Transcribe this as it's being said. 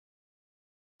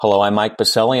Hello, I'm Mike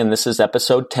Baselli, and this is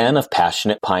episode 10 of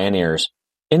Passionate Pioneers.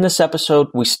 In this episode,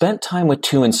 we spent time with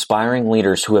two inspiring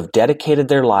leaders who have dedicated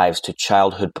their lives to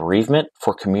childhood bereavement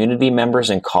for community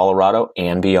members in Colorado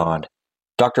and beyond.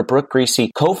 Dr. Brooke Griese,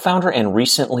 co-founder and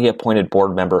recently appointed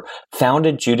board member,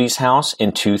 founded Judy's House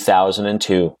in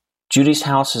 2002. Judy's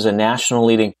House is a national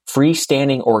leading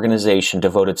freestanding organization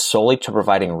devoted solely to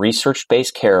providing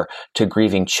research-based care to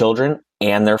grieving children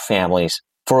and their families.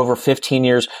 For over 15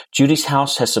 years, Judy's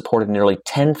House has supported nearly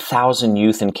 10,000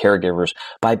 youth and caregivers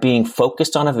by being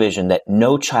focused on a vision that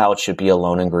no child should be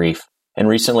alone in grief. And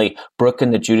recently, Brooke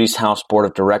and the Judy's House Board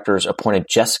of Directors appointed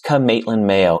Jessica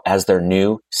Maitland-Mayo as their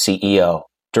new CEO.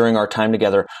 During our time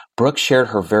together, Brooke shared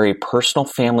her very personal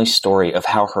family story of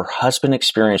how her husband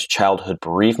experienced childhood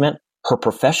bereavement, her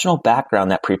professional background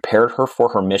that prepared her for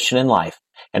her mission in life,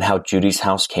 and how Judy's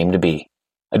House came to be.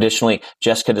 Additionally,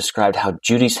 Jessica described how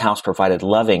Judy's House provided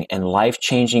loving and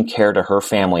life-changing care to her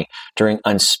family during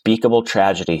unspeakable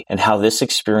tragedy, and how this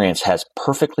experience has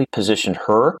perfectly positioned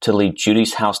her to lead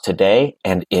Judy's House today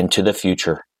and into the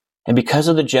future. And because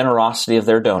of the generosity of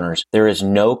their donors, there is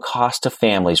no cost to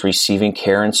families receiving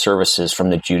care and services from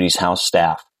the Judy's House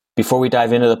staff. Before we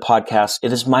dive into the podcast,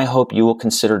 it is my hope you will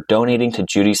consider donating to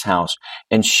Judy's House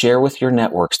and share with your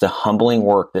networks the humbling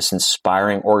work this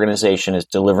inspiring organization is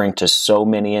delivering to so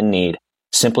many in need.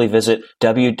 Simply visit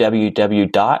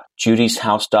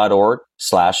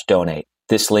www.judyshouse.org/donate.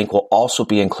 This link will also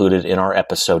be included in our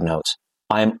episode notes.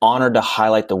 I am honored to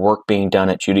highlight the work being done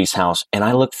at Judy's House, and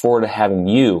I look forward to having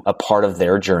you a part of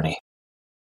their journey.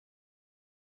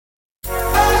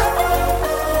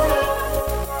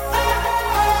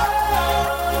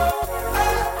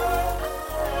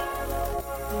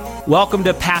 Welcome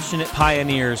to Passionate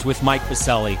Pioneers with Mike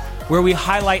Baselli, where we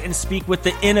highlight and speak with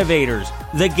the innovators,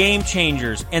 the game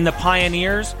changers, and the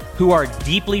pioneers who are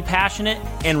deeply passionate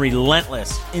and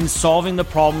relentless in solving the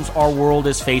problems our world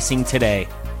is facing today.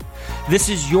 This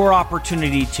is your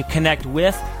opportunity to connect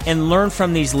with and learn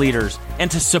from these leaders and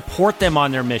to support them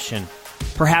on their mission.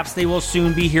 Perhaps they will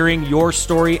soon be hearing your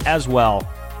story as well.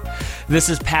 This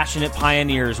is Passionate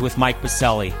Pioneers with Mike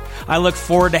Baselli. I look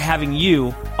forward to having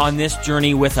you on this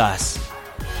journey with us.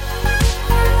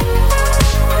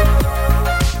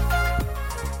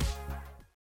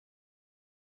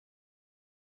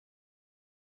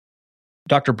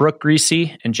 Dr. Brooke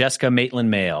Griese and Jessica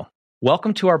Maitland-Mayo,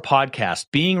 welcome to our podcast,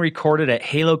 being recorded at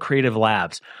Halo Creative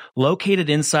Labs, located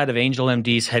inside of Angel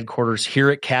MD's headquarters here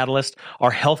at Catalyst,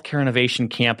 our healthcare innovation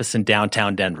campus in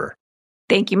downtown Denver.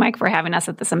 Thank you, Mike, for having us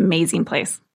at this amazing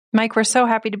place. Mike, we're so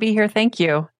happy to be here. Thank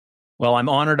you. Well, I'm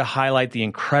honored to highlight the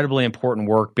incredibly important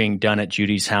work being done at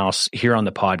Judy's House here on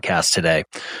the podcast today.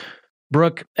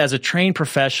 Brooke, as a trained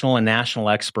professional and national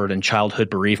expert in childhood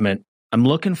bereavement, I'm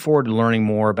looking forward to learning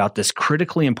more about this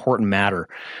critically important matter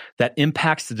that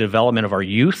impacts the development of our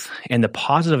youth and the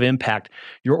positive impact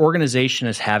your organization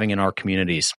is having in our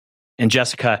communities. And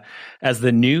Jessica, as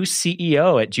the new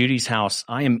CEO at Judy's House,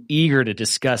 I am eager to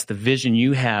discuss the vision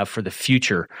you have for the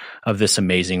future of this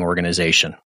amazing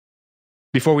organization.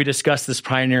 Before we discuss this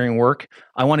pioneering work,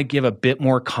 I want to give a bit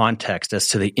more context as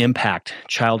to the impact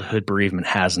childhood bereavement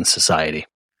has in society.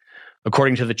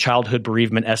 According to the Childhood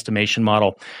Bereavement Estimation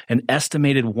Model, an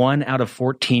estimated 1 out of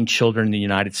 14 children in the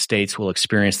United States will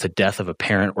experience the death of a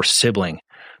parent or sibling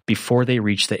before they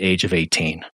reach the age of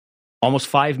 18. Almost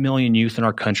 5 million youth in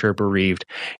our country are bereaved,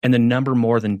 and the number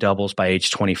more than doubles by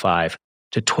age 25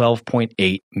 to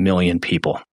 12.8 million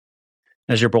people.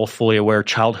 As you're both fully aware,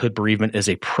 childhood bereavement is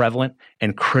a prevalent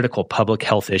and critical public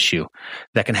health issue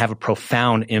that can have a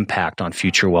profound impact on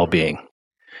future well-being.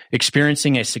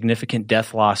 Experiencing a significant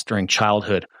death loss during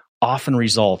childhood often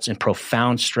results in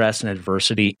profound stress and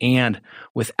adversity, and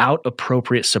without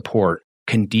appropriate support,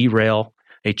 can derail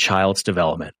a child's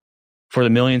development. For the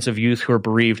millions of youth who are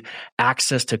bereaved,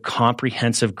 access to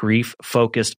comprehensive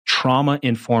grief-focused,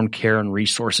 trauma-informed care and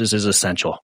resources is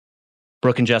essential.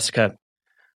 Brooke and Jessica,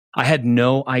 I had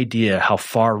no idea how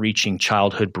far-reaching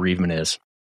childhood bereavement is,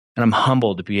 and I'm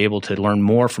humbled to be able to learn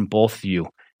more from both of you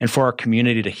and for our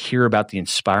community to hear about the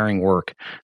inspiring work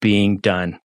being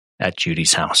done at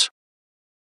Judy's House.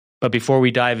 But before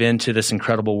we dive into this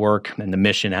incredible work and the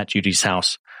mission at Judy's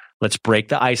House, let's break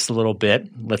the ice a little bit.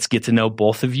 Let's get to know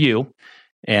both of you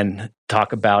and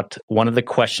talk about one of the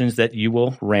questions that you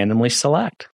will randomly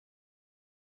select.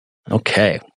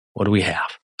 Okay, what do we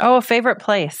have? Oh, a favorite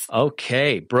place.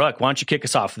 Okay, Brooke, why don't you kick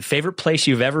us off? The favorite place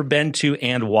you've ever been to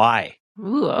and why?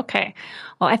 Ooh, okay.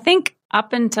 Well, I think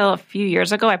up until a few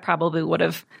years ago, I probably would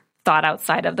have thought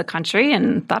outside of the country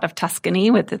and thought of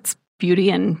Tuscany with its beauty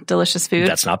and delicious food.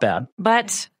 That's not bad.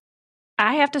 But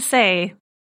I have to say,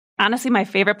 honestly, my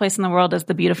favorite place in the world is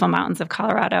the beautiful mountains of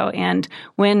Colorado. And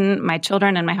when my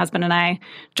children and my husband and I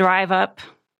drive up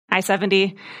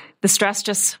I-70, the stress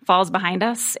just falls behind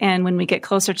us. And when we get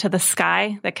closer to the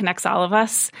sky that connects all of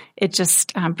us, it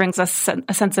just brings us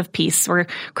a sense of peace. We're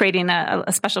creating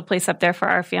a special place up there for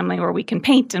our family where we can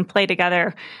paint and play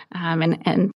together.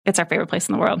 And it's our favorite place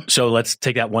in the world. So let's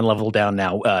take that one level down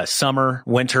now. Summer,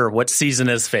 winter, what season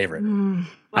is favorite?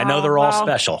 I know they're all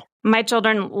special. My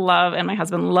children love and my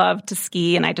husband love to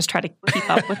ski, and I just try to keep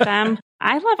up with them.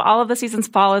 I love all of the seasons.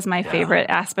 Fall is my favorite.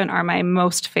 Aspen are my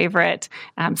most favorite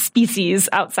species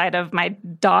outside of my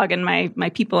dog and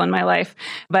my people in my life.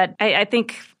 But I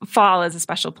think fall is a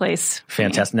special place.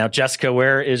 Fantastic. Now, Jessica,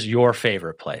 where is your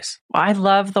favorite place? Well, I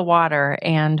love the water.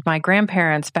 And my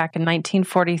grandparents back in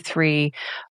 1943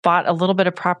 bought a little bit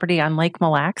of property on Lake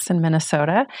Mille Lacs in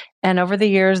Minnesota. And over the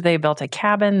years, they built a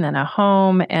cabin, then a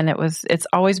home. And it's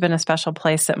always been a special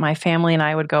place that my family and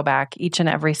I would go back each and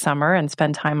every summer and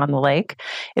spend time on the lake.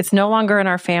 It's no longer in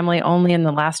our family, only in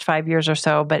the last 5 years or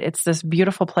so, but it's this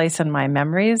beautiful place in my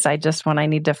memories. when I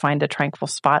need to find a tranquil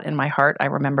spot in my heart, I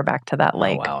remember back to that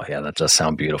lake. Oh, wow. Yeah, that does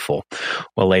sound beautiful.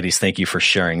 Well, ladies, thank you for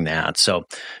sharing that. So,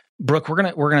 Brooke,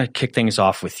 we're gonna kick things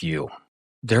off with you.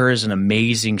 There is an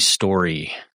amazing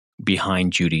story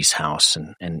behind Judy's house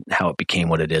and how it became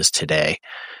what it is today.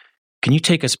 Can you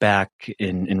take us back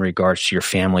in regards to your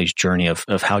family's journey of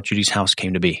how Judy's house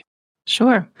came to be?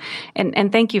 Sure.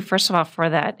 And thank you, first of all, for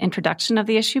that introduction of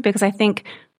the issue, because I think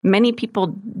many people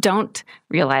don't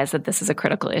realize that this is a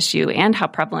critical issue and how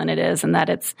prevalent it is, and that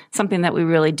it's something that we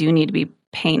really do need to be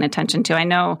paying attention to. I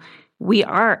know we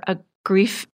are a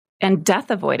grief and death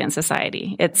avoidance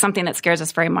society. It's something that scares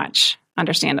us very much.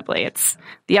 Understandably, it's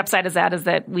the upside is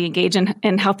that we engage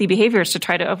in healthy behaviors to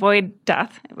try to avoid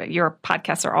death. Your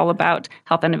podcasts are all about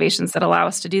health innovations that allow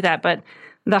us to do that. But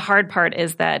the hard part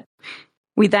is that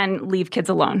we then leave kids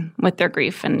alone with their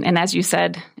grief. And as you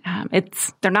said,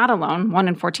 they're not alone. 1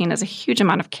 in 14 is a huge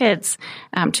amount of kids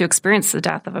to experience the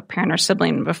death of a parent or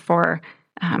sibling before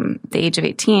the age of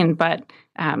 18, but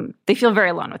they feel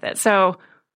very alone with it. So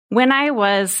when I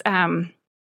was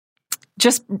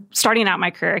just starting out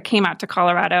my career, I came out to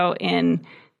Colorado in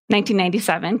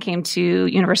 1997, came to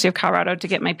University of Colorado to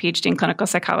get my PhD in clinical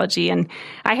psychology. And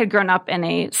I had grown up in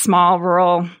a small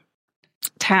rural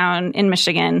town in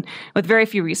Michigan with very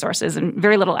few resources and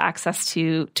very little access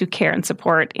to care and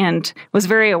support, and was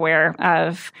very aware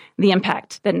of the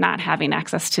impact that not having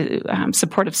access to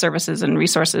supportive services and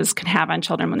resources can have on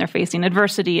children when they're facing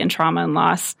adversity and trauma and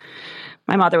loss.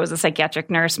 My mother was a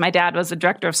psychiatric nurse. My dad was the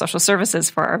director of social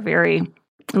services for our very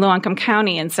low-income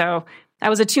county. And so I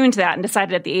was attuned to that and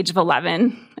decided at the age of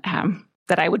 11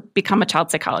 that I would become a child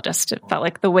psychologist. It felt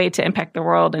like the way to impact the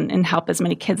world and help as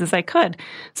many kids as I could.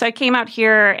 So I came out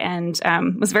here and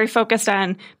was very focused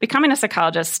on becoming a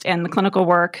psychologist and the clinical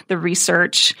work, the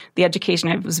research, the education.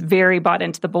 I was very bought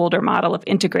into the Boulder model of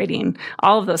integrating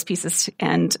all of those pieces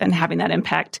and having that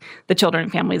impact the children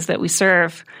and families that we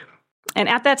serve. And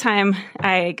at that time,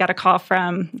 I got a call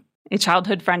from a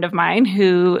childhood friend of mine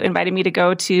who invited me to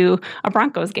go to a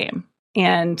Broncos game.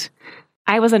 And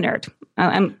I was a nerd.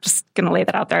 I'm just going to lay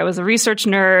that out there. I was a research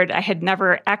nerd. I had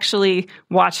never actually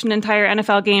watched an entire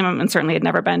NFL game and certainly had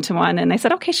never been to one. And I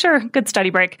said, okay, sure, good study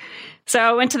break. So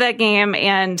I went to that game,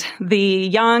 and the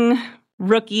young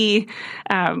rookie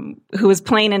who was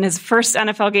playing in his first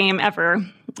NFL game ever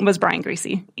was Brian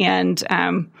Griese. And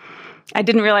I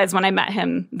didn't realize when I met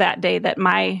him that day that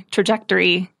my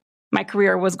trajectory, my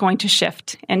career was going to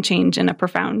shift and change in a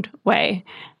profound way,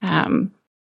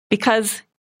 because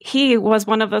he was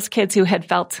one of those kids who had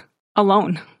felt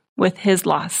alone with his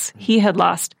loss. He had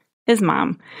lost his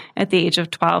mom at the age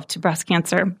of 12 to breast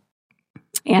cancer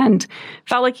and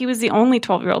felt like he was the only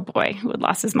 12-year-old boy who had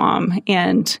lost his mom.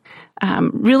 And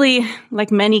really,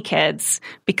 like many kids,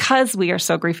 because we are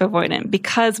so grief avoidant,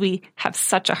 because we have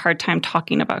such a hard time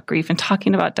talking about grief and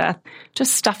talking about death,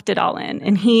 just stuffed it all in.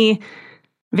 And he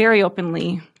very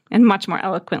openly and much more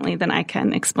eloquently than I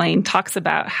can explain, talks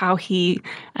about how he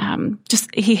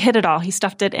hid it all. He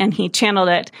stuffed it and he channeled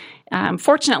it,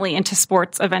 fortunately, into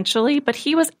sports eventually. But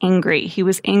he was angry. He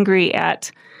was angry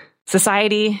at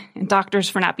society and doctors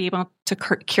for not being able to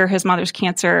cure his mother's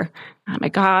cancer,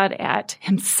 at God, at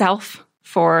himself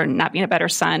for not being a better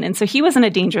son. And so he was in a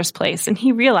dangerous place. And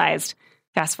he realized,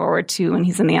 fast forward to when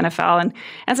he's in the NFL, and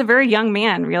as a very young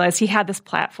man, realized he had this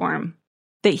platform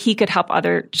that he could help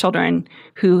other children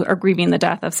who are grieving the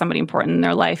death of somebody important in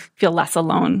their life feel less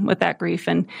alone with that grief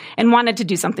and wanted to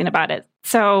do something about it.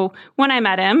 So when I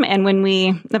met him and when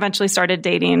we eventually started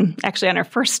dating, actually on our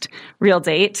first real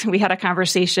date, we had a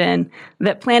conversation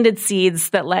that planted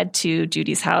seeds that led to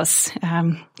Judy's House.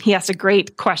 He asked a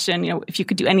great question, if you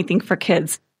could do anything for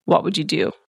kids, what would you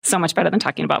do? So much better than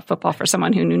talking about football for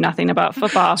someone who knew nothing about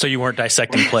football. So you weren't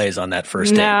dissecting plays on that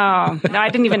first date? No, I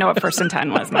didn't even know what 1st and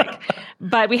 10 was, Mike.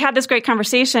 But we had this great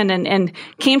conversation and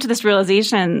came to this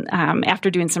realization after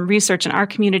doing some research in our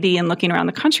community and looking around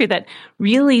the country that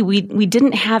really we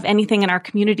didn't have anything in our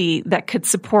community that could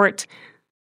support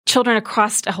children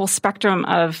across a whole spectrum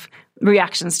of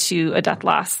reactions to a death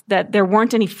loss, that there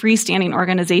weren't any freestanding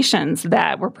organizations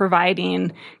that were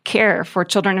providing care for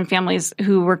children and families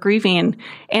who were grieving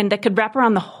and that could wrap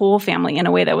around the whole family in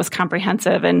a way that was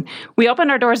comprehensive. And we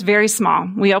opened our doors very small.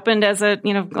 We opened as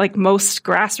like most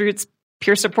grassroots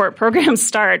peer support programs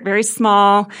start, very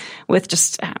small with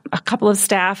just a couple of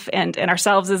staff and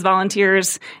ourselves as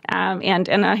volunteers and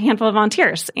a handful of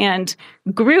volunteers, and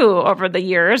grew over the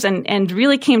years and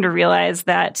really came to realize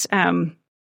that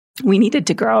we needed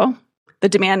to grow. The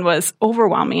demand was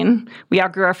overwhelming. We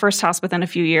outgrew our first house within a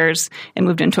few years and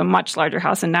moved into a much larger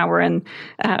house. And now we're in,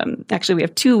 actually we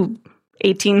have two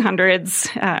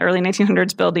 1800s, early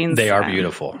 1900s buildings. They are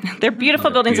beautiful. They're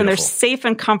beautiful buildings and they're safe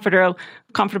and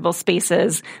comfortable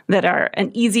spaces that are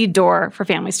an easy door for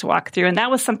families to walk through. And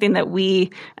that was something that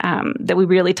we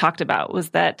really talked about,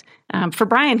 was that for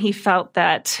Brian, he felt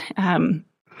that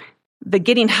the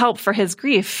getting help for his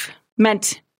grief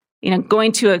meant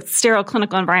going to a sterile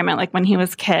clinical environment like when he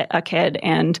was a kid,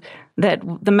 and that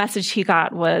the message he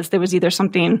got was there was either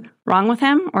something wrong with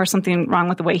him or something wrong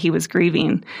with the way he was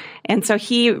grieving. And so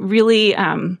he really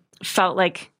felt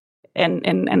like,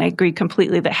 and I agree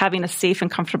completely, that having a safe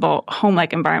and comfortable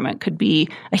home-like environment could be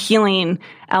a healing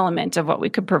element of what we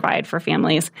could provide for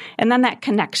families. And then that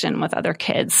connection with other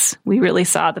kids. We really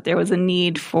saw that there was a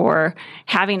need for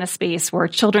having a space where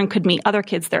children could meet other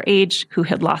kids their age who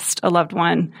had lost a loved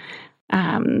one,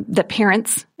 that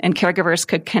parents and caregivers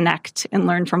could connect and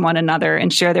learn from one another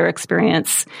and share their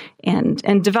experience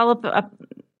and develop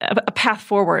a path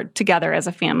forward together as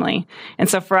a family. And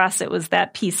so for us, it was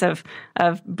that piece of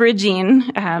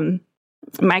bridging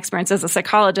my experience as a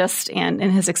psychologist and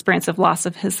his experience of loss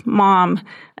of his mom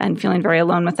and feeling very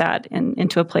alone with that, and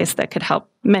into a place that could help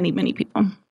many, many people.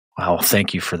 Wow.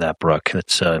 Thank you for that, Brooke.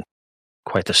 That's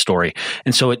quite the story.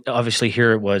 And so obviously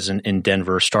here it was in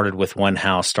Denver, started with one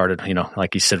house, started,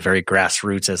 like you said, very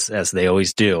grassroots as they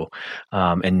always do.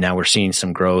 And now we're seeing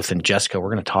some growth. And Jessica,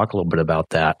 we're going to talk a little bit about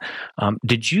that.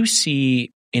 Did you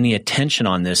see any attention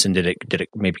on this, and did it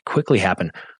maybe quickly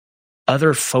happen?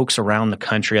 Other folks around the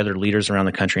country, other leaders around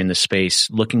the country in this space,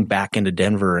 looking back into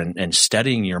Denver and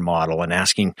studying your model and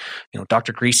asking,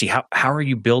 Dr. Griese, how are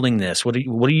you building this? What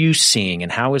are you seeing,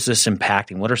 and how is this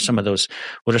impacting? What are some of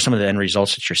the end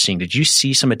results that you're seeing? Did you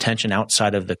see some attention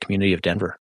outside of the community of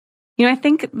Denver? I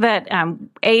think that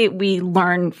we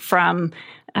learn from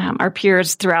our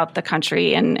peers throughout the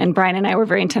country, and Brian and I were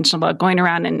very intentional about going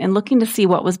around and looking to see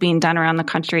what was being done around the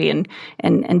country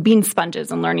and being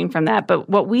sponges and learning from that. But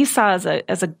what we saw as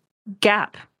a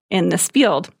gap in this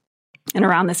field and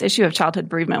around this issue of childhood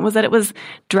bereavement was that it was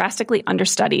drastically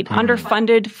understudied,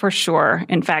 underfunded for sure.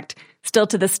 In fact, still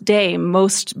to this day,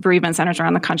 most bereavement centers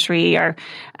around the country are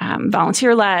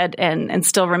volunteer-led and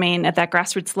still remain at that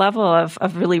grassroots level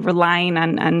of really relying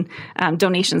on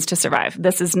donations to survive.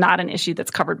 This is not an issue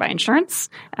that's covered by insurance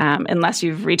unless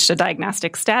you've reached a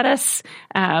diagnostic status.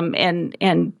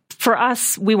 And for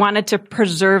us, we wanted to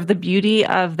preserve the beauty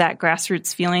of that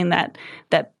grassroots feeling, that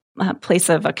place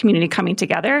of a community coming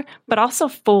together, but also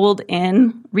fold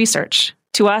in research.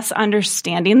 To us,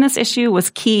 understanding this issue was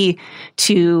key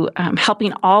to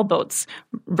helping all boats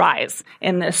rise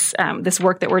in this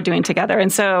work that we're doing together.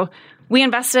 And so we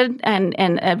invested and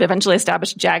eventually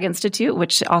established JAG Institute,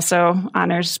 which also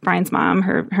honors Brian's mom.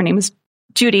 Her name is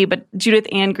Judy, but Judith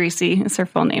Ann Griese is her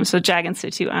full name. So JAG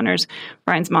Institute honors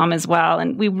Brian's mom as well.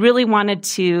 And we really wanted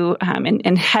to,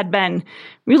 and had been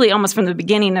really almost from the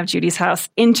beginning of Judy's House,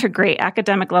 integrate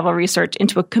academic level research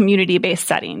into a community-based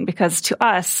setting, because to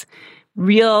us,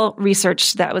 real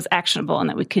research that was actionable and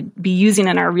that we could be using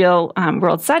in our real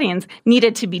world settings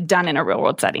needed to be done in a real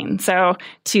world setting. So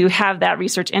to have that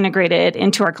research integrated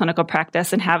into our clinical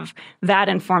practice and have that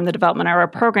inform the development of our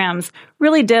programs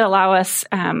really did allow us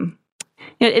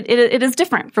It is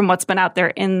different from what's been out there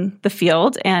in the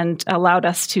field and allowed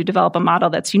us to develop a model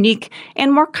that's unique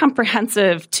and more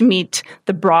comprehensive to meet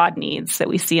the broad needs that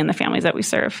we see in the families that we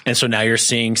serve. And so now you're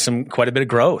seeing quite a bit of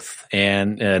growth,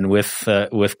 and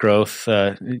with growth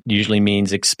usually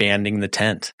means expanding the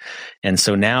tent. And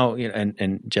so now,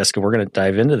 and Jessica, we're going to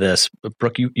dive into this.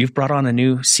 Brooke, you've brought on a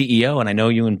new CEO, and I know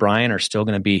you and Brian are still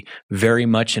going to be very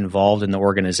much involved in the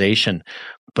organization,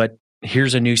 but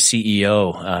here's a new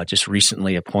CEO just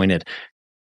recently appointed.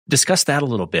 Discuss that a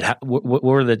little bit. What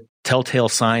were the telltale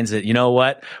signs that, you know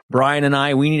what, Brian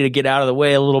and we need to get out of the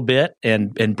way a little bit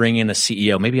and bring in a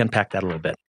CEO? Maybe unpack that a little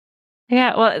bit.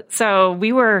 Yeah, well, so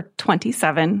we were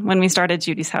 27 when we started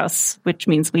Judy's House, which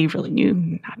means we really knew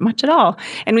not much at all.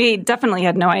 And we definitely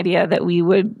had no idea that we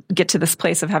would get to this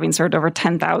place of having served over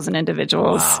 10,000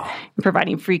 individuals and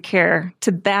providing free care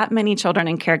to that many children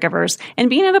and caregivers and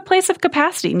being at a place of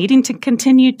capacity, needing to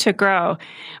continue to grow.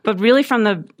 But really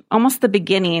from almost the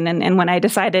beginning, and when I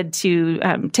decided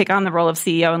to take on the role of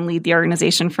CEO and lead the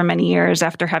organization for many years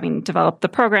after having developed the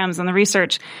programs and the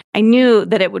research, I knew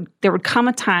that there would come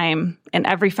a time, and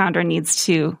every founder needs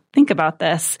to think about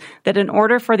this, that in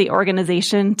order for the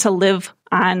organization to live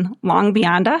on long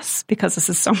beyond us, because this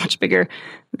is so much bigger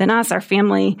than us, our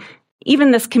family,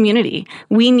 even this community,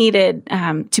 we needed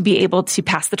to be able to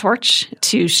pass the torch,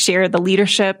 to share the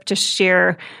leadership, to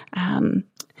share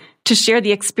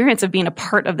the experience of being a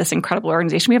part of this incredible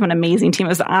organization. We have an amazing team. It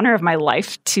was the honor of my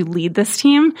life to lead this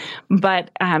team,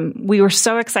 but we were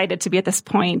so excited to be at this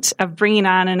point of bringing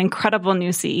on an incredible new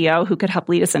CEO who could help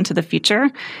lead us into the future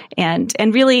and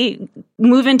really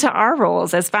move into our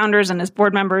roles as founders and as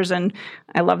board members. And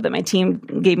I love that my team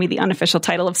gave me the unofficial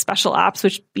title of Special Ops,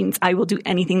 which means I will do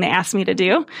anything they ask me to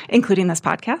do, including this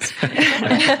podcast.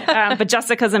 But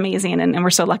Jessica's amazing, and we're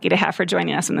so lucky to have her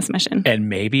joining us in this mission. And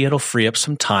maybe it'll free up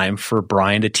some time for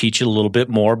Brian to teach you a little bit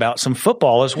more about some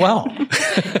football as well.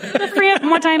 Free up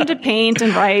more time to paint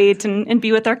and write and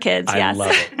be with our kids. Yes.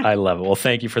 I love it. Well,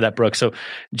 thank you for that, Brooke. So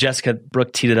Jessica,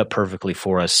 Brooke teed it up perfectly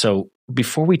for us. So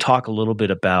before we talk a little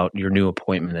bit about your new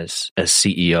appointment as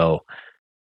CEO,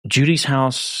 Judy's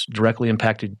House directly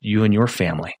impacted you and your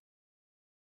family.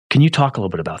 Can you talk a little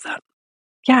bit about that?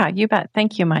 Yeah, you bet.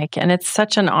 Thank you, Mike. And it's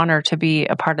such an honor to be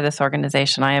a part of this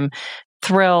organization. I am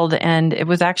thrilled, and it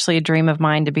was actually a dream of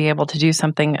mine to be able to do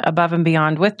something above and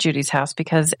beyond with Judy's House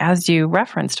because, as you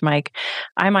referenced, Mike,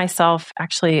 I myself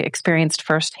actually experienced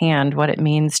firsthand what it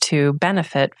means to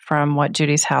benefit from what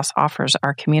Judy's House offers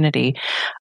our community.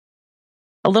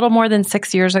 A little more than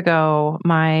 6 years ago,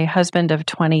 my husband of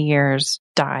 20 years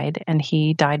died, and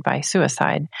he died by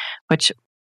suicide, which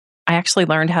I actually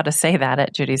learned how to say that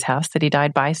at Judy's House, that he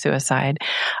died by suicide.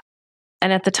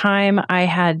 And at the time, I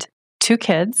had 2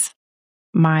 kids.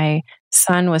 My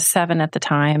son was 7 at the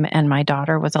time, and my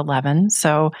daughter was 11.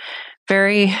 So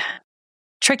very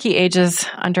tricky ages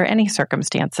under any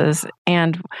circumstances.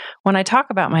 And when I talk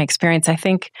about my experience, I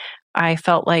think I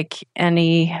felt like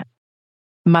any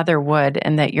mother would,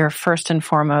 and that your first and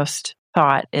foremost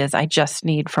thought is, I just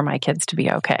need for my kids to be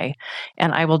okay.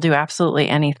 And I will do absolutely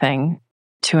anything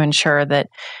to ensure that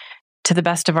to the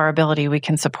best of our ability, we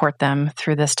can support them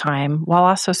through this time while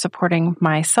also supporting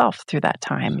myself through that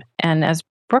time. And as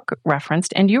Brooke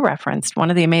referenced, and you referenced,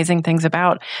 one of the amazing things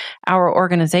about our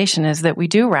organization is that we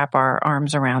do wrap our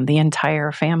arms around the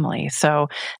entire family. So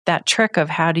that trick of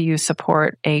how do you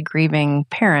support a grieving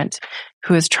parent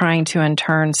who is trying to in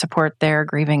turn support their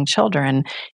grieving children,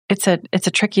 it's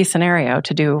a tricky scenario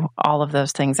to do all of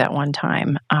those things at one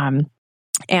time.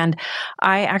 And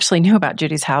I actually knew about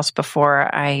Judy's House before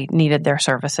I needed their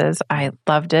services. I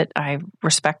loved it. I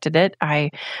respected it. I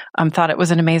thought it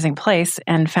was an amazing place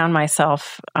and found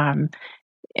myself,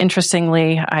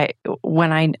 interestingly,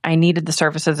 when I needed the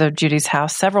services of Judy's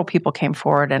House, several people came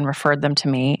forward and referred them to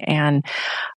me. And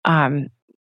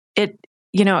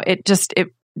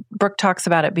Brooke talks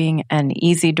about it being an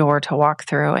easy door to walk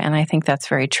through, and I think that's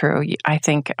very true. I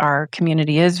think our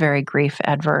community is very grief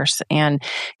adverse, and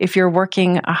if you're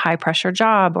working a high-pressure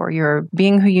job or you're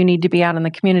being who you need to be out in the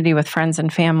community with friends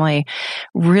and family,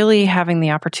 really having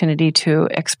the opportunity to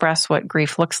express what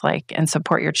grief looks like and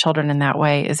support your children in that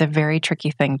way is a very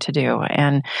tricky thing to do.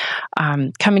 And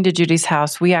coming to Judy's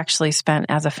House, we actually spent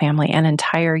as a family an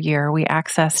entire year. We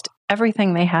accessed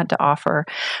everything they had to offer,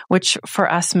 which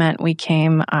for us meant we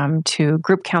came to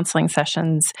group counseling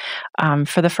sessions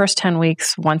for the first 10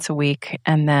 weeks, once a week.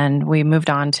 And then we moved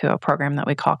on to a program that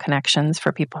we call Connections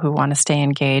for people who want to stay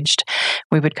engaged.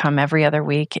 We would come every other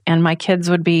week, and my kids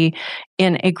would be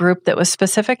in a group that was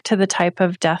specific to the type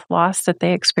of death loss that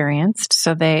they experienced.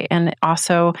 And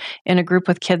also in a group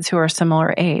with kids who are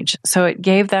similar age. So it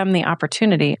gave them the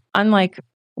opportunity, unlike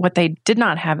what they did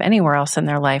not have anywhere else in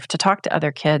their life, to talk to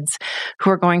other kids who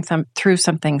are going through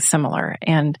something similar.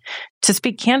 And to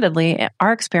speak candidly,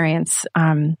 our experience,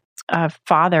 a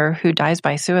father who dies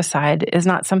by suicide is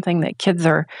not something that kids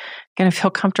are going to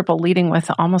feel comfortable leading with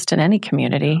almost in any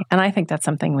community. And I think that's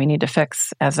something we need to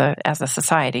fix as a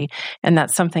society. And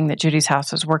that's something that Judy's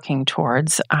House is working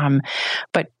towards.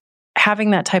 But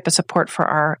having that type of support for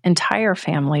our entire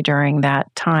family during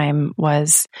that time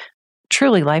was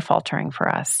truly life-altering for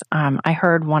us. I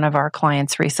heard one of our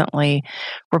clients recently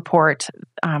report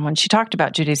when she talked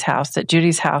about Judy's House, that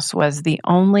Judy's House was the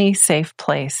only safe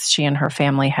place she and her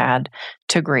family had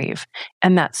to grieve.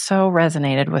 And that so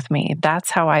resonated with me. That's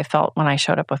how I felt when I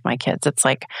showed up with my kids. It's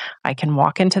like I can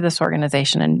walk into this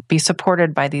organization and be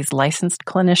supported by these licensed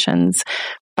clinicians,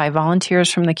 by volunteers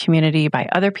from the community, by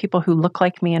other people who look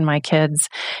like me and my kids,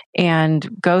 and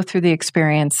go through the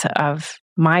experience of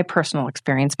my personal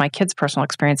experience, my kids' personal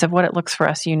experience of what it looks for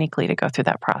us uniquely to go through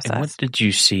that process. And what did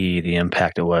you see the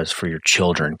impact it was for your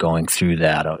children going through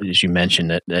that? As you mentioned,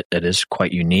 that is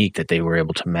quite unique that they were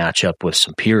able to match up with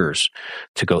some peers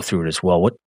to go through it as well.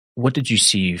 What did you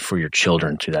see for your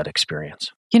children through that experience?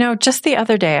 Just the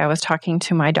other day, I was talking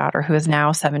to my daughter, who is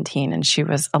now 17, and she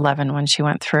was 11 when she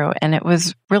went through. And it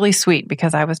was really sweet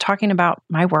because I was talking about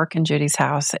my work in Judy's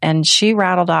House, and she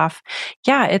rattled off,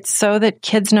 yeah, it's so that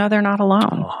kids know they're not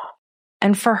alone. Oh.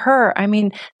 And for her,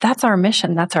 that's our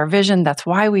mission. That's our vision. That's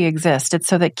why we exist. It's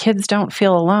so that kids don't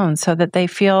feel alone, so that they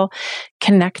feel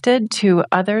connected to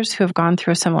others who have gone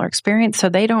through a similar experience, so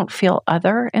they don't feel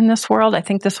other in this world. I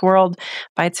think this world,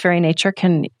 by its very nature,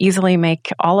 can easily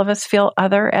make all of us feel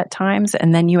other at times.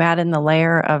 And then you add in the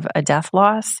layer of a death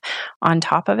loss on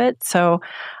top of it. So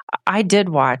I did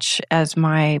watch as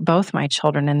both my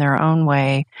children in their own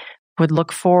way would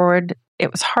look forward.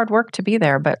 It was hard work to be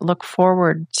there, but look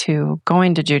forward to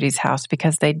going to Judy's House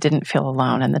because they didn't feel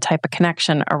alone. And the type of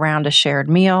connection around a shared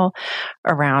meal,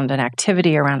 around an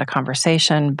activity, around a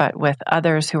conversation, but with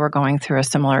others who were going through a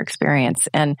similar experience.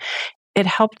 And it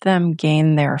helped them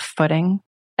gain their footing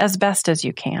as best as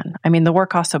you can. The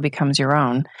work also becomes your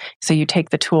own. So you take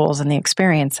the tools and the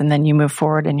experience, and then you move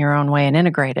forward in your own way and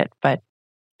integrate it. But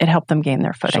it helped them gain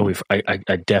their footing. So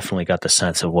I definitely got the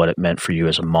sense of what it meant for you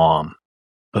as a mom.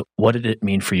 But what did it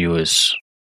mean for you as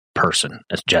person,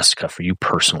 as Jessica, for you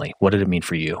personally? What did it mean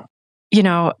for you?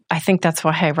 I think that's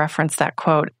why I referenced that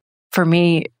quote. For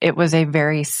me, it was a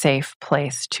very safe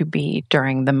place to be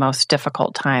during the most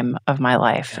difficult time of my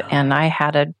life. Yeah. And I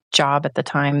had a job at the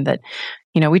time that,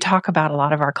 we talk about a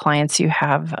lot of our clients, you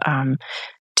have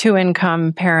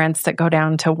 2-income parents that go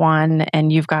down to 1,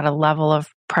 and you've got a level of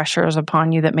pressures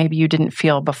upon you that maybe you didn't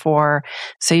feel before.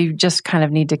 So you just kind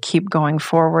of need to keep going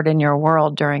forward in your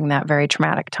world during that very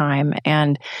traumatic time.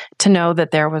 And to know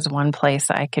that there was one place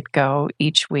I could go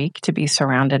each week to be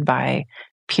surrounded by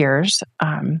peers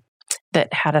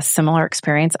that had a similar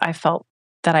experience, I felt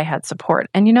that I had support.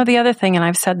 And the other thing, and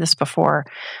I've said this before,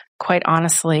 quite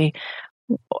honestly,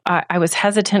 I was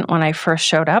hesitant when I first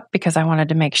showed up because I wanted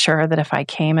to make sure that if I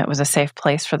came, it was a safe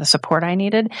place for the support I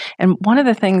needed. And one of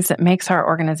the things that makes our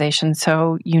organization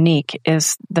so unique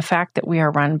is the fact that we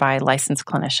are run by licensed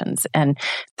clinicians. And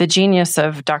the genius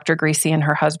of Dr. Greasy and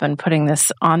her husband putting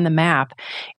this on the map,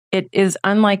 it is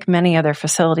unlike many other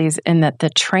facilities in that the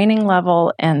training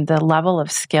level and the level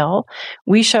of skill,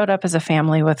 we showed up as a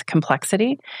family with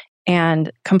complexity.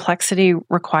 And complexity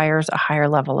requires a higher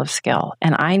level of skill.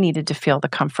 And I needed to feel the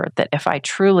comfort that if I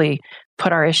truly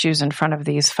put our issues in front of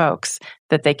these folks,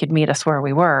 that they could meet us where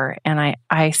we were. And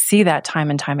I see that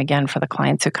time and time again for the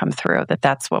clients who come through, that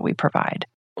that's what we provide.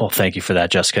 Well, thank you for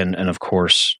that, Jessica. And of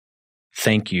course,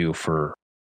 thank you for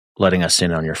letting us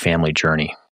in on your family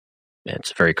journey.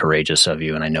 It's very courageous of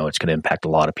you, and I know it's going to impact a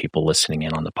lot of people listening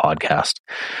in on the podcast.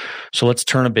 So let's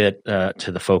turn a bit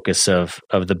to the focus of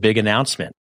the big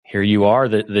announcement. Here you are,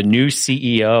 the new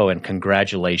CEO, and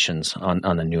congratulations on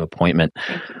the new appointment.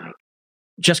 Thank you, Mike.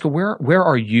 Jessica, where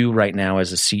are you right now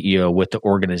as a CEO with the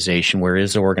organization? Where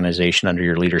is the organization under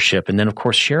your leadership? And then, of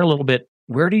course, share a little bit,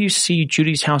 where do you see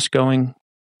Judy's House going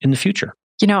in the future?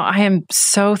 I am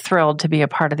so thrilled to be a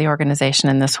part of the organization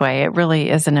in this way. It really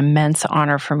is an immense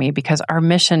honor for me because our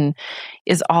mission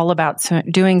is all about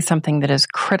doing something that is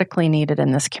critically needed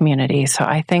in this community. So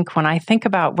I think when I think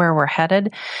about where we're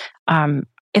headed,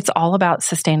 it's all about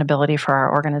sustainability for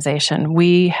our organization.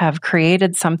 We have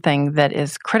created something that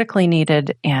is critically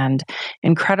needed and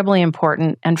incredibly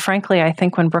important. And frankly, I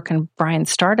think when Brooke and Brian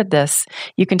started this,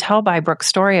 you can tell by Brooke's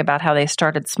story about how they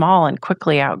started small and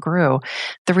quickly outgrew.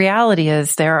 The reality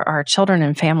is there are children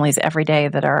and families every day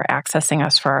that are accessing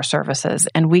us for our services,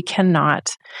 and we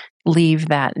cannot leave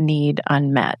that need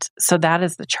unmet. So that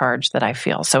is the charge that I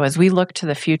feel. So as we look to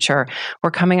the future,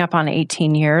 we're coming up on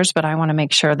 18 years, but I want to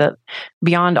make sure that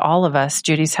beyond all of us,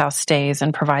 Judy's House stays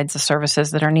and provides the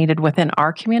services that are needed within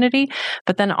our community,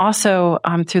 but then also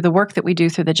through the work that we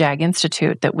do through the JAG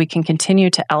Institute, that we can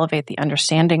continue to elevate the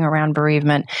understanding around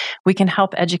bereavement. We can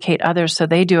help educate others so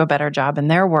they do a better job in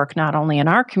their work, not only in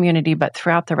our community, but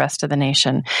throughout the rest of the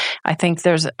nation. I think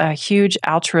there's a huge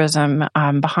altruism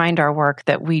behind our work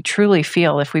that we truly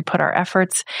feel if we put our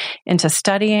efforts into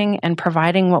studying and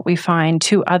providing what we find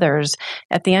to others,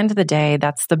 at the end of the day,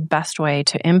 that's the best way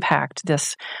to impact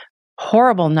this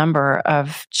horrible number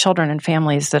of children and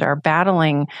families that are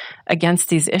battling against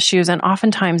these issues, and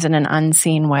oftentimes in an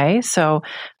unseen way. So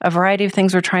a variety of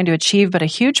things we're trying to achieve, but a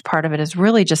huge part of it is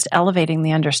really just elevating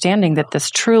the understanding that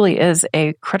this truly is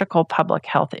a critical public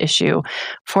health issue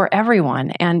for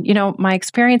everyone. And, my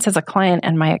experience as a client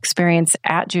and my experience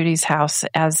at Judy's House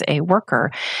as a worker,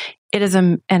 it is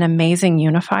an amazing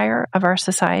unifier of our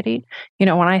society. When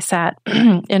I sat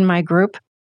in my group,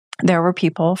 there were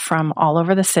people from all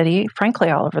over the city, frankly,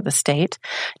 all over the state,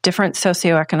 different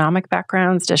socioeconomic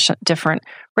backgrounds, different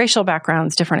racial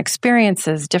backgrounds, different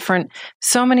experiences,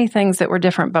 so many things that were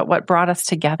different. But what brought us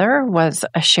together was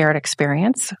a shared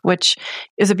experience, which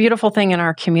is a beautiful thing in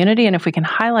our community. And if we can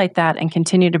highlight that and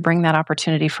continue to bring that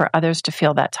opportunity for others to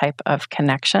feel that type of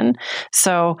connection.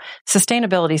 So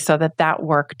sustainability, so that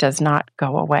work does not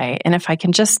go away. And if I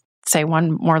can just say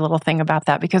one more little thing about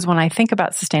that, because when I think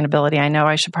about sustainability, I know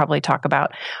I should probably talk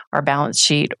about our balance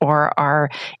sheet or our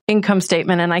income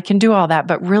statement, and I can do all that.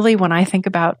 But really, when I think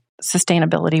about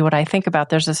sustainability, what I think about,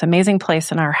 there's this amazing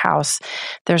place in our house.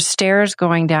 There's stairs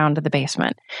going down to the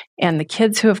basement. And the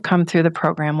kids who have come through the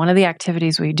program, one of the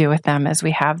activities we do with them is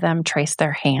we have them trace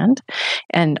their hand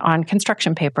and on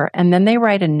construction paper, and then they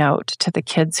write a note to the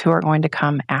kids who are going to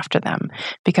come after them.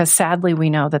 Because sadly,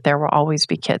 we know that there will always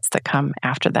be kids that come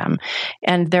after them.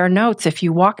 And their notes, if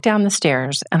you walk down the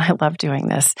stairs, and I love doing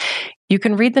this, you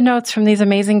can read the notes from these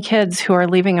amazing kids who are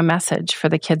leaving a message for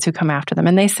the kids who come after them.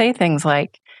 And they say things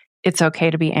like, "It's okay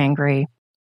to be angry.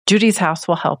 Judy's House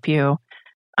will help you.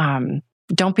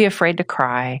 Don't be afraid to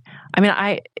cry."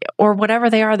 Or whatever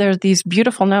they are, there's these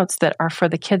beautiful notes that are for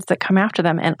the kids that come after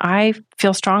them. And I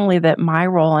feel strongly that my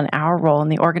role and our role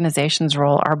and the organization's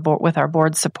role, with our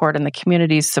board's support and the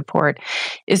community's support,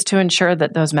 is to ensure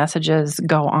that those messages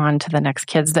go on to the next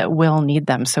kids that will need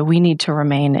them. So we need to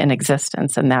remain in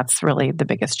existence. And that's really the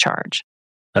biggest charge.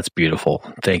 That's beautiful.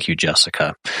 Thank you,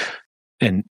 Jessica.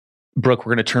 And Brooke,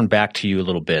 we're going to turn back to you a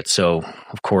little bit. So,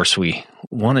 of course, we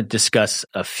want to discuss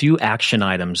a few action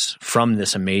items from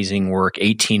this amazing work,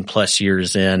 18 plus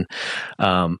years in,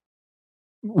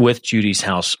 with Judy's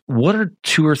House. What are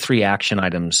 2 or 3 action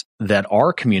items that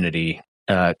our community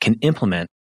can implement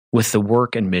with the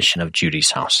work and mission of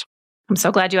Judy's House? I'm so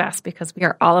glad you asked, because we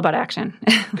are all about action.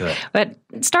 Good. But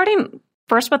starting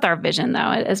first with our vision, though,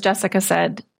 as Jessica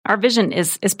said, our vision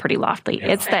is pretty lofty.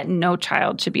 Yeah. It's that no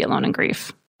child should be alone in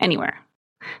grief anywhere.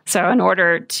 So in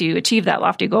order to achieve that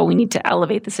lofty goal, we need to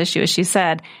elevate this issue, as she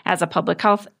said, as a public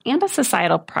health and a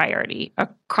societal priority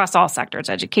across all sectors: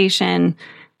 education,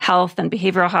 health and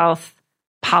behavioral health,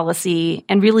 policy,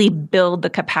 and really build the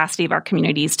capacity of our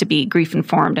communities to be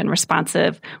grief-informed and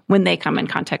responsive when they come in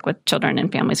contact with children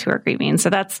and families who are grieving. So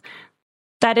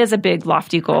that is a big,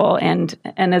 lofty goal. And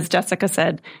as Jessica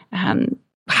said,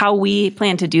 how we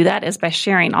plan to do that is by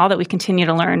sharing all that we continue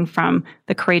to learn from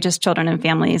the courageous children and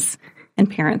families and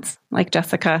parents like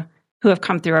Jessica, who have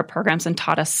come through our programs and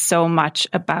taught us so much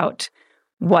about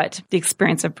what the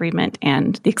experience of bereavement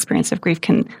and the experience of grief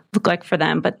can look like for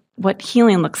them, but what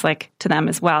healing looks like to them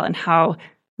as well, and how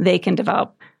they can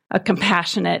develop a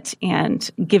compassionate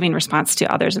and giving response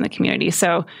to others in the community.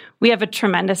 So we have a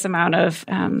tremendous amount of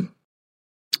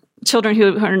children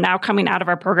who are now coming out of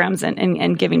our programs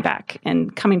and giving back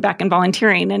and coming back and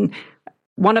volunteering. And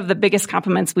one of the biggest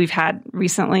compliments we've had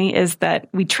recently is that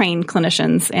we train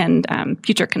clinicians and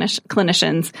future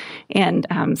clinicians, and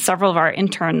several of our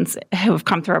interns who have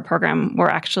come through our program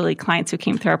were actually clients who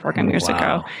came through our program years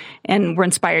ago, and were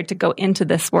inspired to go into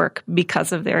this work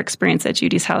because of their experience at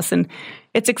Judy's House. And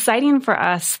it's exciting for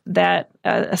us that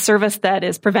a service that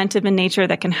is preventive in nature,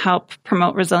 that can help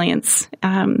promote resilience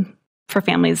for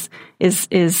families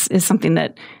is something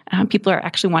that people are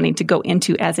actually wanting to go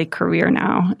into as a career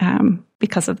now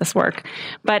because of this work.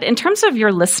 But in terms of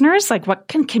your listeners, like what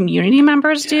can community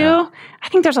members do? I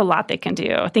think there's a lot they can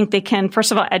do. I think they can,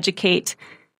 first of all, educate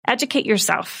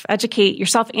yourself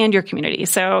and your community.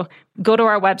 So go to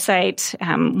our website,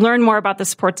 learn more about the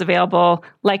supports available,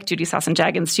 like Judy's House and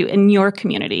JAG Institute, in your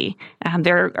community.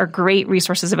 There are great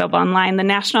resources available online. The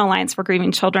National Alliance for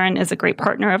Grieving Children is a great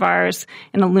partner of ours,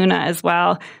 and Aluna as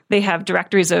well. They have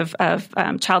directories of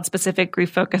child-specific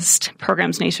grief-focused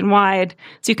programs nationwide.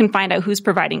 So you can find out who's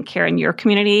providing care in your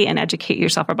community and educate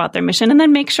yourself about their mission, and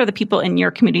then make sure the people in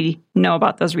your community know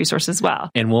about those resources as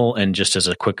well. And just as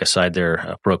a quick aside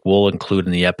there, Brooke, we'll include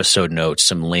in the episode notes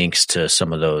some links to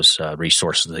some of those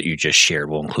resources that you just shared.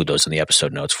 We'll include those in the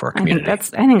episode notes for our community. I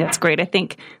think that's great. I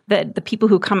think that the people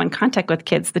who come in contact with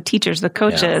kids, the teachers, the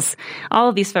coaches, all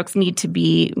of these folks need to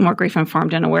be more grief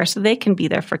informed and aware so they can be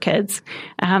there for kids.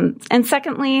 And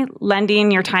secondly, lending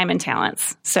your time and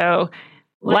talents. So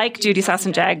like Judy's House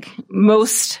and JAG,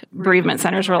 most bereavement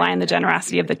centers rely on the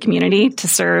generosity of the community to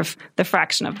serve the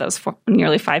fraction of those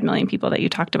nearly 5 million people that you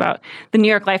talked about. The New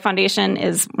York Life Foundation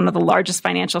is one of the largest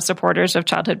financial supporters of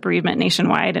childhood bereavement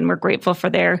nationwide, and we're grateful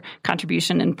for their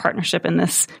contribution and partnership in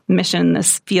this mission,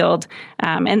 this field.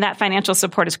 And that financial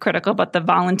support is critical, but the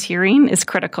volunteering is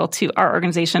critical to our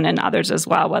organization and others as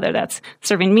well, whether that's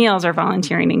serving meals or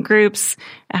volunteering in groups,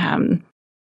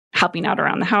 helping out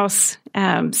around the house.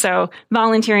 So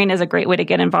volunteering is a great way to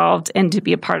get involved and to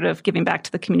be a part of giving back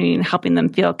to the community and helping them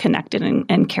feel connected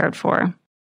and cared for.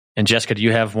 And Jessica, do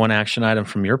you have one action item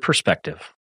from your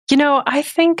perspective? I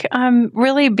think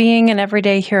really being an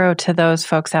everyday hero to those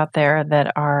folks out there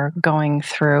that are going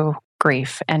through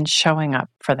grief and showing up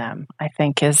for them, I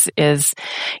think is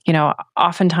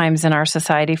oftentimes in our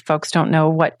society, folks don't know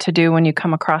what to do when you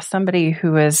come across somebody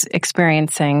who is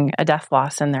experiencing a death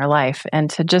loss in their life, and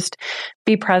to just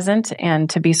be present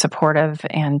and to be supportive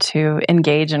and to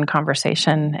engage in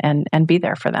conversation and be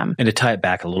there for them. And to tie it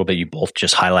back a little bit, you both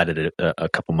just highlighted it a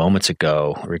couple moments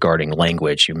ago regarding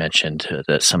language. You mentioned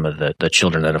that some of the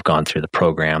children that have gone through the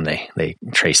program, they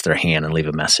trace their hand and leave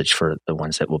a message for the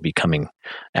ones that will be coming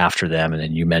after them. And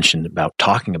then you mentioned about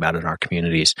talking about it in our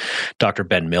communities. Dr.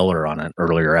 Ben Miller, on an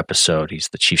earlier episode, he's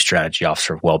the Chief Strategy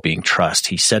Officer of Wellbeing Trust.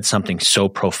 He said something so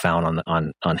profound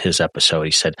on his episode.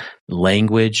 He said,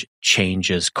 language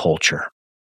changes culture.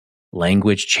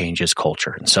 Language changes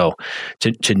culture. And so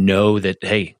to know that,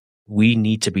 hey, we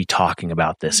need to be talking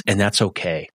about this, and that's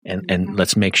okay. And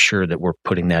let's make sure that we're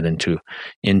putting that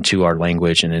into our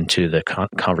language and into the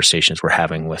conversations we're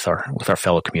having with our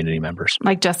fellow community members.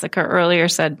 Like Jessica earlier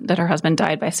said that her husband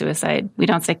died by suicide. We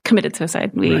don't say committed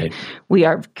suicide. We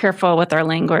are careful with our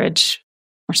language,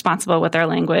 responsible with our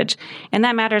language. And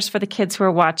that matters for the kids who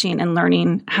are watching and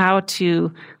learning how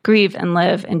to grieve and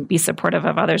live and be supportive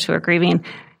of others who are grieving.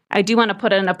 I do want to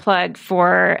put in a plug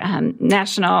for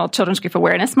National Children's Grief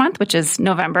Awareness Month, which is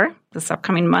November, this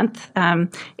upcoming month. And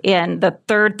the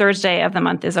third Thursday of the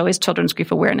month is always Children's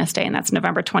Grief Awareness Day, and that's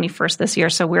November 21st this year.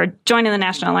 So we're joining the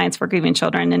National Alliance for Grieving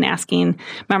Children and asking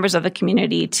members of the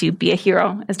community to be a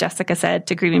hero, as Jessica said,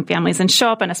 to grieving families and show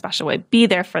up in a special way. Be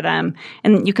there for them.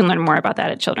 And you can learn more about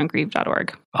that at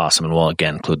childrengrieve.org. Awesome. And we'll,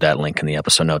 again, include that link in the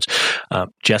episode notes.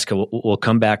 Jessica, we'll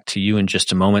come back to you in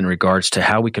just a moment in regards to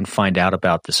how we can find out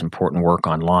about this important work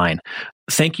online.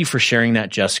 Thank you for sharing that,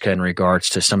 Jessica, in regards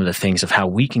to some of the things of how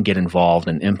we can get involved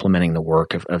in implementing the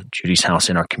work of Judy's House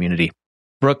in our community.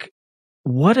 Brooke,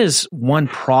 what is one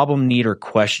problem, need, or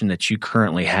question that you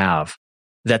currently have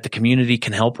that the community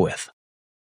can help with?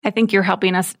 I think you're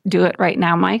helping us do it right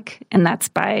now, Mike, and that's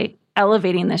by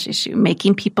elevating this issue,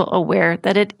 making people aware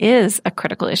that it is a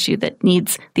critical issue that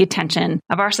needs the attention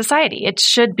of our society. It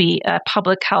should be a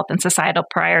public health and societal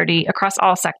priority across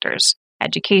all sectors: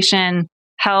 education,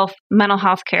 health, mental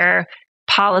health care,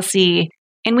 policy.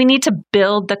 And we need to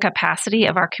build the capacity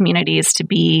of our communities to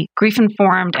be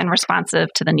grief-informed and responsive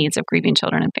to the needs of grieving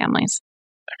children and families.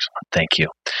 Excellent. Thank you.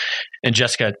 And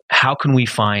Jessica, how can we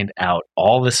find out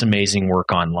all this amazing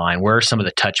work online? Where are some of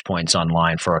the touch points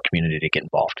online for our community to get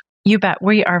involved? You bet.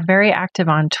 We are very active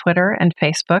on Twitter and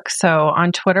Facebook. So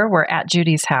on Twitter, we're at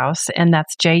Judy's House, and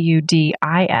that's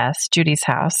JUDIS, Judy's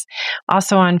House.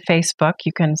 Also on Facebook,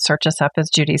 you can search us up as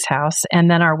Judy's House.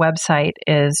 And then our website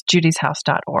is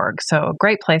judyshouse.org. So a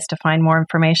great place to find more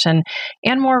information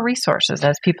and more resources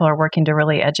as people are working to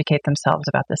really educate themselves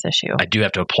about this issue. I do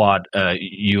have to applaud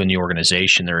you and the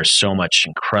organization. There is so much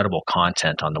incredible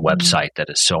content on the website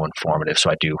that is so informative. So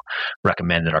I do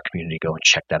recommend that our community go and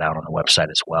check that out on the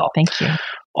website as well. Thank you.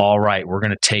 All right, we're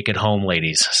going to take it home,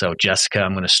 ladies. So Jessica,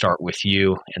 I'm going to start with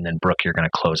you, and then Brooke, you're going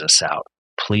to close us out.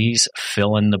 Please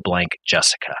fill in the blank,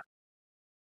 Jessica.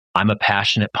 I'm a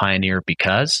passionate pioneer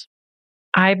because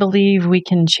I believe we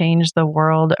can change the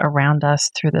world around us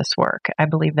through this work. I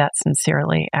believe that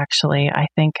sincerely, actually. I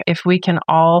think if we can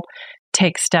all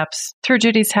take steps through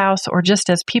Judy's House or just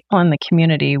as people in the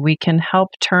community, we can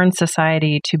help turn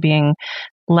society to being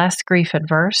less grief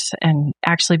adverse and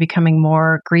actually becoming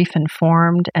more grief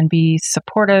informed and be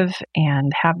supportive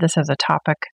and have this as a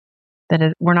topic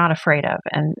that we're not afraid of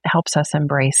and helps us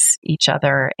embrace each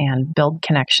other and build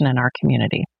connection in our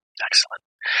community. Excellent.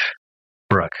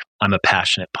 Brooke, I'm a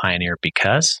passionate pioneer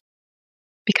because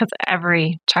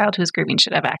every child who's grieving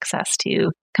should have access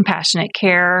to compassionate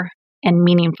care and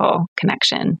meaningful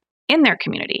connection in their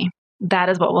community. That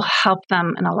is what will help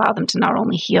them and allow them to not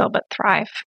only heal, but thrive.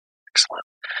 Excellent.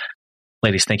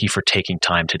 Ladies, thank you for taking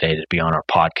time today to be on our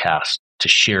podcast, to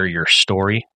share your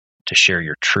story, to share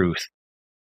your truth,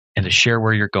 and to share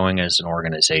where you're going as an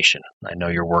organization. I know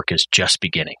your work is just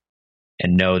beginning,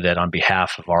 and know that on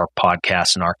behalf of our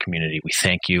podcast and our community, we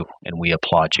thank you and we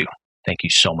applaud you. Thank you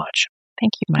so much.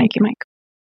 Thank you, Mike. Thank you, Mike.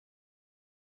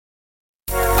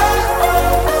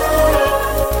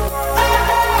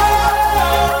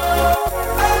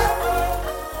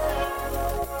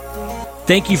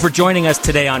 Thank you for joining us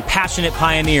today on Passionate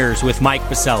Pioneers with Mike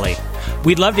Biselli.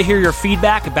 We'd love to hear your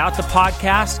feedback about the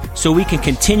podcast so we can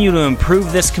continue to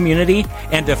improve this community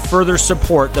and to further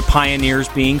support the pioneers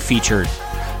being featured.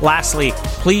 Lastly,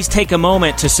 please take a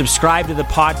moment to subscribe to the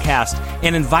podcast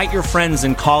and invite your friends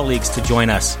and colleagues to join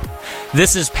us.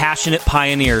 This is Passionate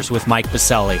Pioneers with Mike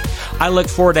Biselli. I look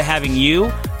forward to having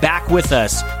you back with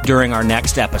us during our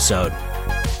next episode.